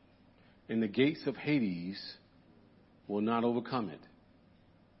 "And the gates of Hades will not overcome it."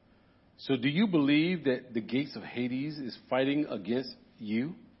 So do you believe that the gates of Hades is fighting against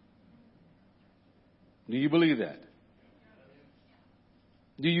you? Do you believe that?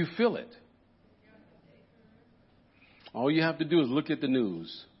 Do you feel it? All you have to do is look at the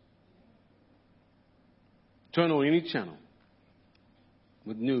news. Turn on any channel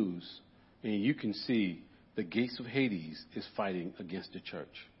with news, and you can see the gates of Hades is fighting against the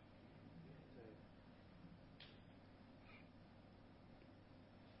church.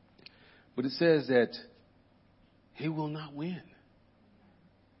 But it says that he will not win.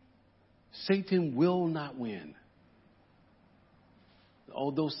 Satan will not win.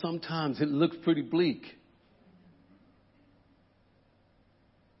 Although sometimes it looks pretty bleak.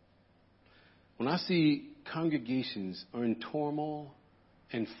 When I see congregations are in turmoil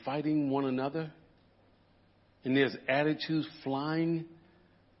and fighting one another, and there's attitudes flying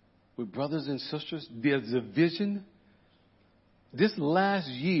with brothers and sisters, there's division. This last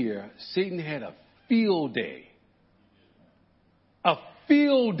year, Satan had a field day. A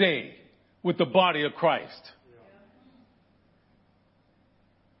field day with the body of Christ.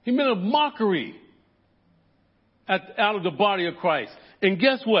 He made a mockery out of the body of Christ. And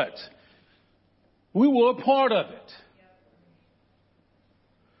guess what? We were a part of it.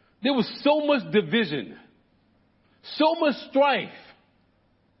 There was so much division, so much strife.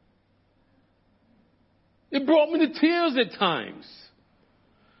 It brought me to tears at times.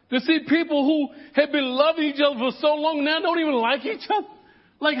 To see people who had been loving each other for so long now don't even like each other.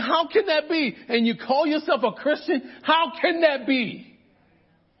 Like, how can that be? And you call yourself a Christian? How can that be?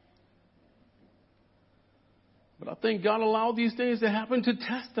 But I think God allowed these things to happen to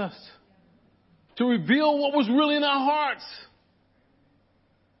test us, to reveal what was really in our hearts,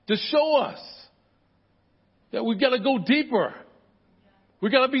 to show us that we got to go deeper. We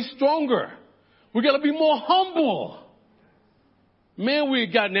got to be stronger. We got to be more humble. Man, we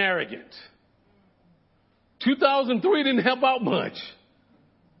had gotten arrogant. 2003 didn't help out much.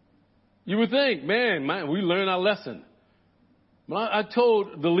 You would think, man, we learned our lesson. I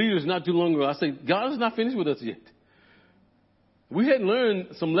told the leaders not too long ago, I said, God is not finished with us yet. We hadn't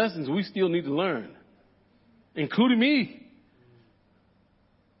learned some lessons we still need to learn, including me.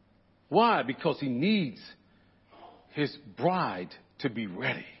 Why? Because he needs his bride to be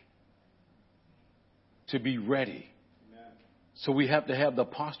ready. To be ready. Amen. So we have to have the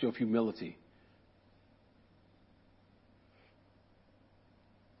posture of humility.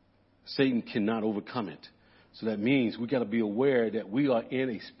 Satan cannot overcome it. So that means we got to be aware that we are in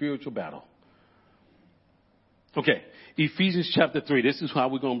a spiritual battle. Okay, Ephesians chapter 3. This is how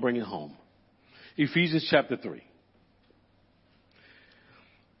we're going to bring it home. Ephesians chapter 3.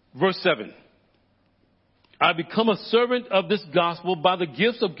 Verse 7. I become a servant of this gospel by the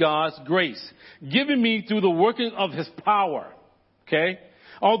gifts of God's grace, given me through the working of his power. Okay?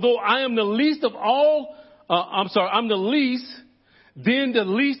 Although I am the least of all, I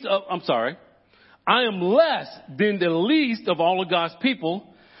am less than the least of all of God's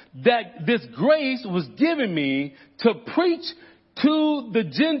people, that this grace was given me to preach to the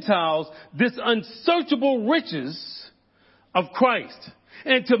Gentiles this unsearchable riches of Christ,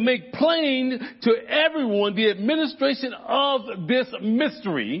 and to make plain to everyone the administration of this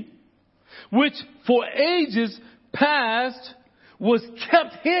mystery, which for ages past was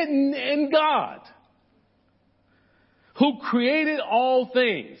kept hidden in God, who created all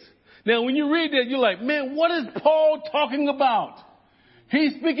things. Now, when you read that, you're like, man, what is Paul talking about?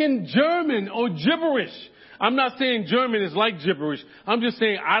 He's speaking German or gibberish. I'm not saying German is like gibberish. I'm just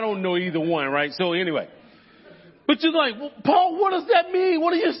saying I don't know either one, right? So anyway. But you're like, well, Paul, what does that mean?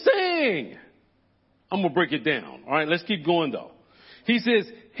 What are you saying? I'm going to break it down. All right, let's keep going, though. He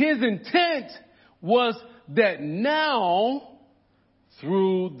says his intent was that now,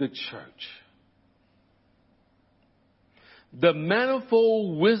 through the church, the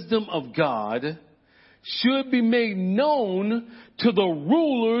manifold wisdom of God should be made known to the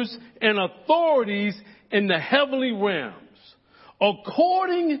rulers and authorities in the heavenly realms,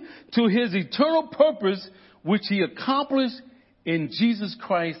 according to his eternal purpose, which he accomplished in Jesus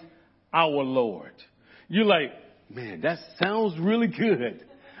Christ our Lord. You're like, man, that sounds really good.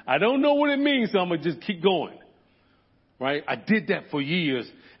 I don't know what it means, so I'm going to just keep going. Right? I did that for years.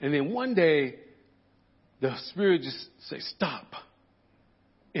 And then one day, the Spirit just say, stop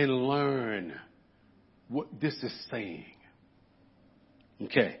and learn what this is saying.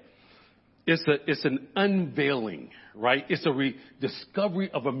 Okay. It's an unveiling, right? It's a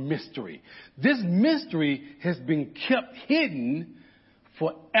rediscovery of a mystery. This mystery has been kept hidden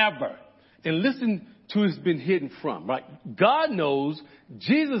forever. And listen to it's been hidden from, right? God knows,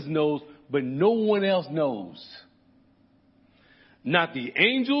 Jesus knows, but no one else knows. Not the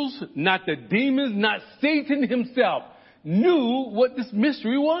angels, not the demons, not Satan himself knew what this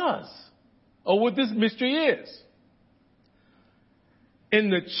mystery was or what this mystery is.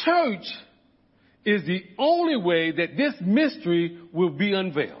 And the church is the only way that this mystery will be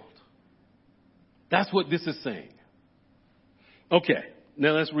unveiled. That's what this is saying. Okay,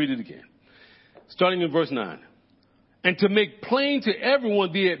 now let's read it again. Starting in verse 9. And to make plain to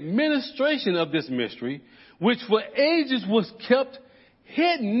everyone the administration of this mystery, which for ages was kept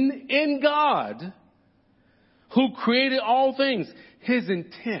hidden in God, who created all things. His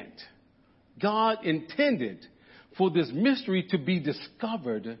intent. God intended for this mystery to be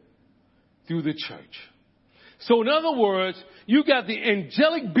discovered through the church. So in other words, you got the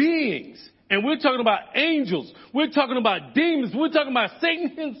angelic beings, and we're talking about angels, we're talking about demons, we're talking about Satan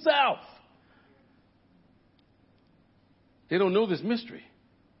himself. They don't know this mystery.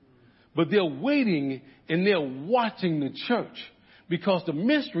 But they're waiting and they're watching the church because the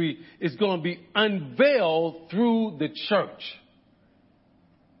mystery is going to be unveiled through the church.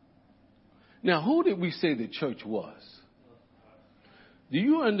 Now, who did we say the church was? Do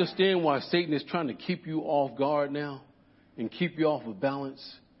you understand why Satan is trying to keep you off guard now and keep you off of balance?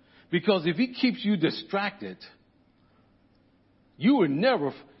 Because if he keeps you distracted, you will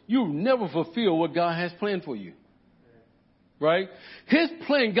never fulfill what God has planned for you. Right? His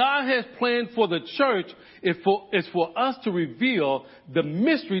plan, God has planned for the church is for us to reveal the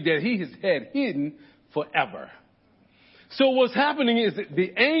mystery that he has had hidden forever. So what's happening is that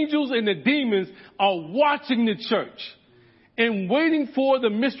the angels and the demons are watching the church and waiting for the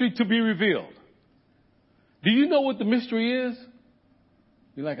mystery to be revealed. Do you know what the mystery is?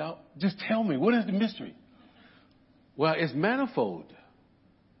 You're like, oh, just tell me, what is the mystery? Well, it's manifold,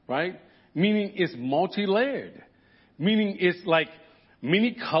 right? Meaning it's multi-layered. Meaning it's like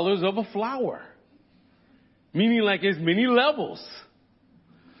many colors of a flower. Meaning like it's many levels.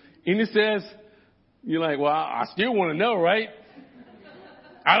 And it says, you're like, well, I still want to know, right?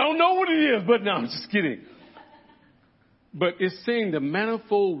 I don't know what it is, but no, I'm just kidding. But it's saying the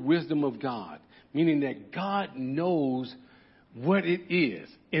manifold wisdom of God, meaning that God knows what it is.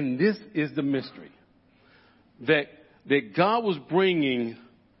 And this is the mystery. That God was bringing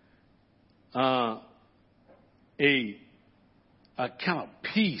a kind of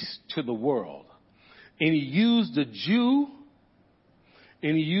peace to the world. And he used the Jew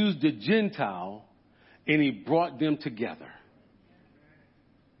and he used the Gentile and he brought them together.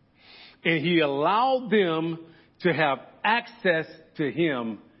 And he allowed them to have access to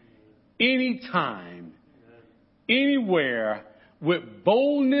him anytime, anywhere, with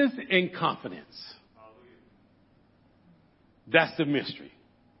boldness and confidence. That's the mystery.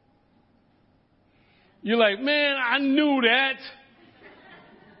 You're like, man, I knew that.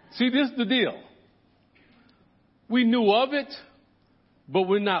 See, this is the deal. We knew of it, but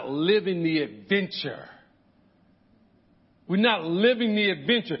we're not living the adventure. We're not living the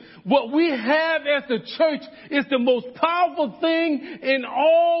adventure. What we have as the church is the most powerful thing in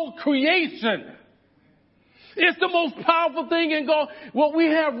all creation. It's the most powerful thing in God. What we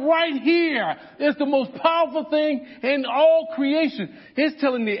have right here is the most powerful thing in all creation. It's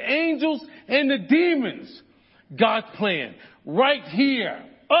telling the angels and the demons God's plan right here.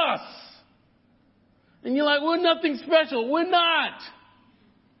 Us. And you're like, we're nothing special. We're not.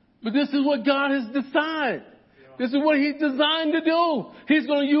 But this is what God has decided. This is what He designed to do. He's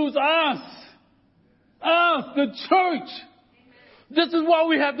going to use us. Us, the church. This is why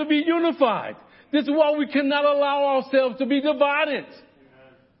we have to be unified. This is why we cannot allow ourselves to be divided.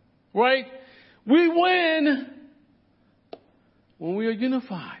 Right? We win when we are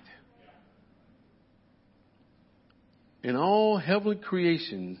unified. And all heavenly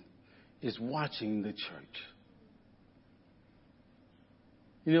creation is watching the church.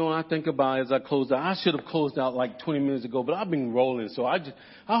 You know, when I think about it as I close out, I should have closed out like 20 minutes ago, but I've been rolling, so I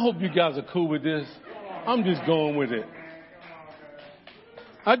hope you guys are cool with this. I'm just going with it.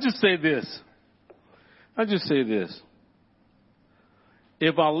 I just say this.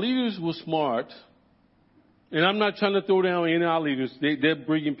 If our leaders were smart, and I'm not trying to throw down any of our leaders, they're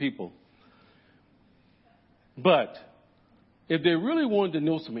brilliant people. But if they really wanted to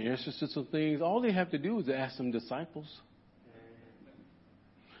know some answers to some things, all they have to do is ask some disciples.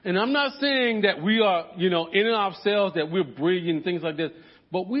 And I'm not saying that we are, in and ourselves that we're brilliant, things like this,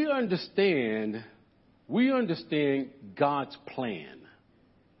 but we understand God's plan.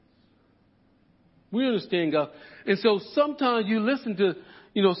 We understand God. And so sometimes you listen to,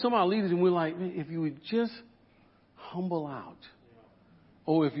 some of our leaders and we're like, man, if you would just humble out,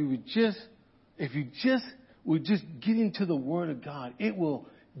 or if you would just get into the Word of God, it will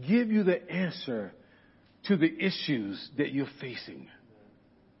give you the answer to the issues that you're facing.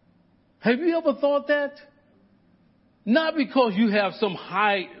 Have you ever thought that? Not because you have some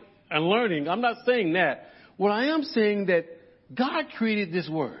high learning. I'm not saying that. What I am saying that God created this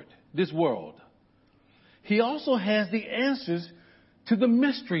world. He also has the answers to the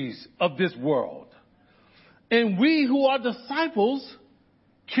mysteries of this world. And we who are disciples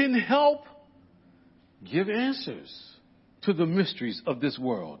can help give answers to the mysteries of this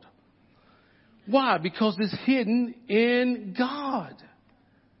world. Why? Because it's hidden in God.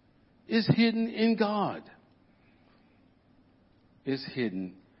 It's hidden in God. It's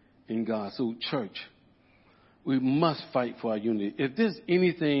hidden in God. So, church, we must fight for our unity. If there's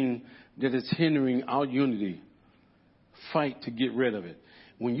anything that is hindering our unity, fight to get rid of it.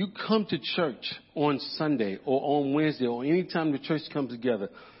 When you come to church on Sunday or on Wednesday or any time the church comes together,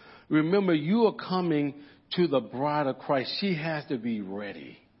 remember you are coming to the bride of Christ. She has to be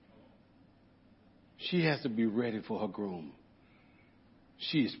ready. She has to be ready for her groom.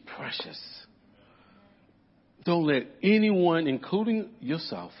 She is precious. Don't let anyone, including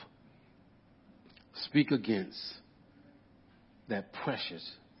yourself, speak against that precious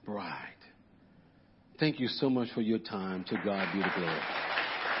bride. Thank you so much for your time. To God be the glory.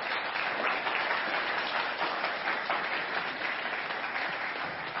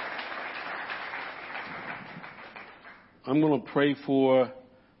 I'm going to pray for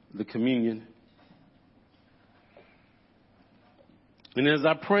the communion. And as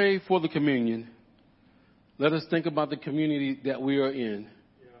I pray for the communion, Let us think about the community that we are in.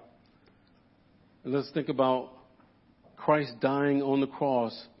 And let's think about Christ dying on the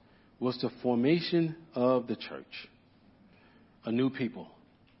cross was the formation of the church, a new people.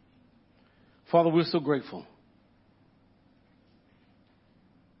 Father, we're so grateful.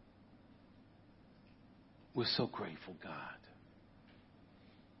 We're so grateful, God.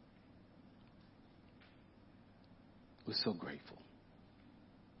 We're so grateful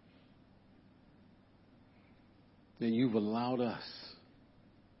that you've allowed us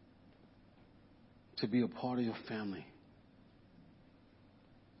to be a part of your family,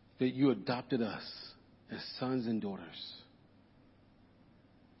 that you adopted us as sons and daughters,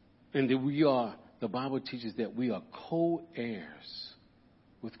 and that we are, the Bible teaches that we are co-heirs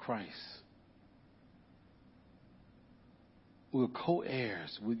with Christ. We're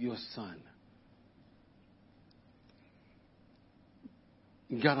co-heirs with your Son.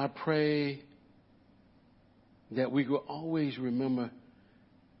 God, I pray that we will always remember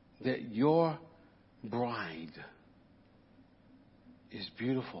that your bride is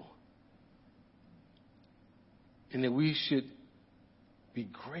beautiful, and that we should be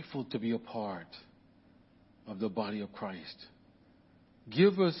grateful to be a part of the body of Christ.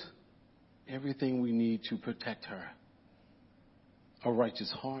 Give us everything we need to protect her: a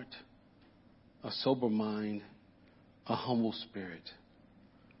righteous heart, a sober mind, a humble spirit.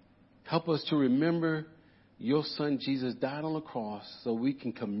 Help us to remember your Son Jesus died on the cross so we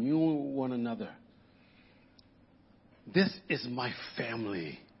can commune with one another. This is my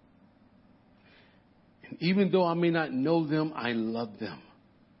family. And even though I may not know them, I love them.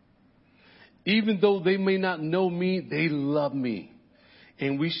 Even though they may not know me, they love me.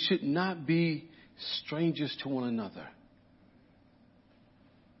 And we should not be strangers to one another.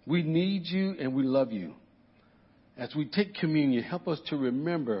 We need you and we love you. As we take communion, help us to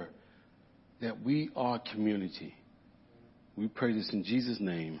remember that we are community. We pray this in Jesus'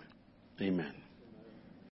 name. Amen.